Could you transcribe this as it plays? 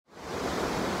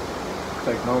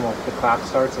like normal. The clap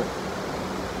starts.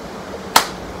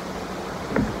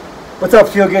 What's up,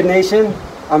 Feel Good Nation?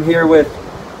 I'm here with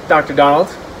Dr. Donald.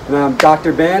 And I'm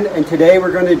Dr. Ben, and today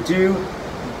we're going to do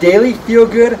Daily Feel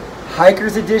Good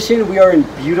Hikers Edition. We are in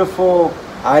beautiful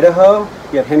Idaho.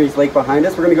 We have Henry's Lake behind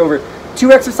us. We're going to go over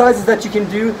 2 exercises that you can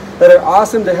do that are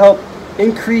awesome to help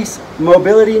increase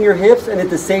mobility in your hips and at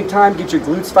the same time get your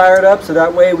glutes fired up, so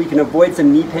that way we can avoid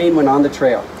some knee pain when on the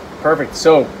trail. Perfect.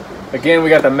 So again, we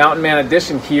got the Mountain Man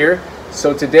edition here.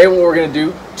 So today what we're going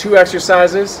to do, 2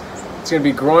 exercises. It's going to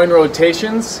be groin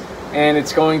rotations and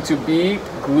it's going to be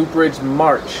Glute Bridge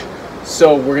March.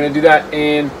 So we're going to do that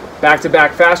in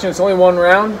back-to-back fashion. It's only 1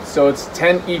 round, so it's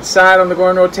 10 each side on the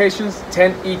groin rotations,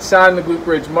 10 each side on the Glute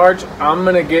Bridge March. I'm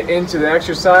going to get into the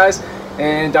exercise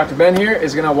and Dr. Ben here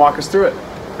is going to walk us through it.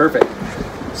 Perfect.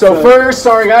 So first,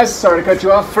 sorry guys, sorry to cut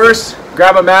you off. First,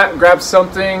 grab a mat, grab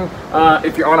something.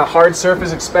 If you're on a hard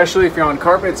surface, especially if you're on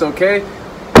carpet, it's okay.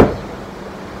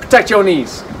 Protect your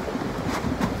knees.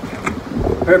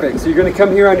 Perfect. So you're going to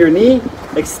come here on your knee,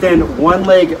 extend one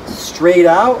leg straight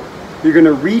out. You're going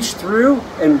to reach through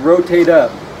and rotate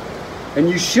up. And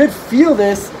you should feel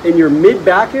this in your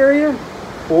mid-back area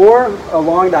or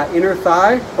along that inner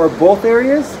thigh or both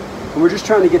areas. And we're just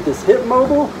trying to get this hip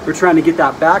mobile. We're trying to get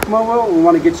that back mobile. We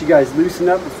want to get you guys loosened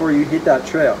up before you hit that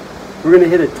trail. We're going to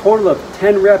hit a total of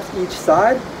 10 reps each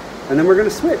side, and then we're going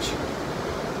to switch.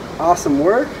 Awesome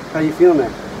work. How you feeling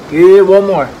there? Good. One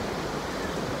more.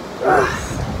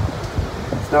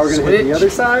 So now we're going to hit the other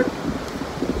side.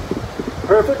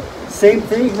 Perfect. Same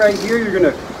thing right here. You're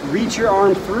going to reach your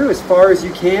arm through as far as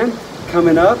you can,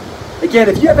 coming up. Again,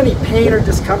 if you have any pain or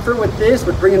discomfort with this,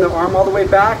 with bringing the arm all the way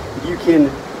back, you can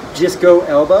just go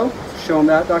elbow. Show them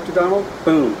that, Dr. Donald.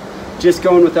 Boom. Just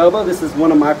going with elbow. This is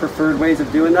one of my preferred ways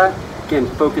of doing that. Again,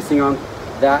 focusing on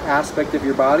that aspect of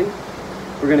your body.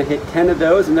 We're going to hit 10 of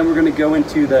those, and then we're going to go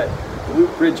into the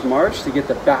Glute Bridge March to get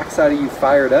the backside of you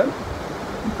fired up.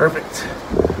 Perfect.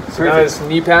 So now this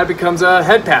knee pad becomes a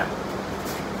head pad.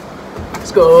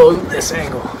 Let's go this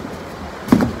angle.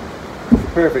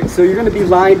 Perfect. So you're going to be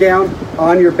lying down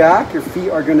on your back. Your feet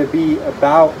are going to be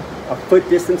about a foot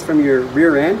distance from your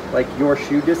rear end, like your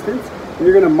shoe distance. And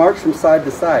you're going to march from side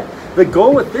to side. The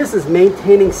goal with this is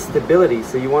maintaining stability.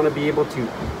 So you want to be able to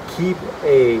keep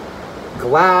a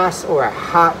glass or a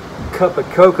hot cup of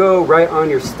cocoa right on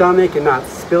your stomach and not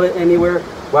spill it anywhere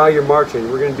while you're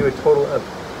marching. We're going to do a total of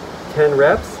 10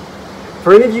 reps.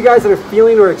 For any of you guys that are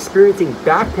feeling or experiencing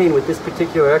back pain with this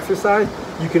particular exercise,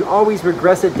 you can always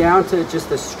regress it down to just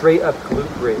a straight up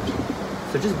glute bridge.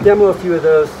 So just demo a few of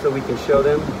those so we can show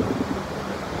them.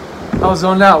 I was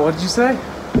zoned out. What did you say?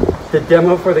 The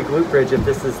demo for the glute bridge if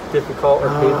this is difficult or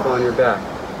painful on your back.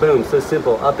 Boom, so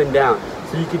simple, up and down.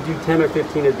 So you could do 10 or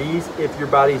 15 of these if your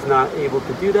body's not able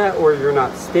to do that, or you're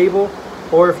not stable,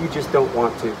 or if you just don't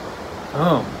want to.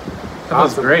 Oh, that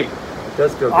was great. It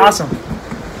does feel good. Awesome.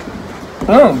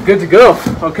 Oh, good to go.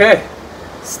 Okay.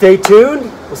 Stay tuned.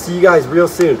 We'll see you guys real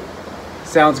soon.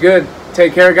 Sounds good.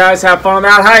 Take care, guys. Have fun on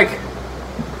that hike.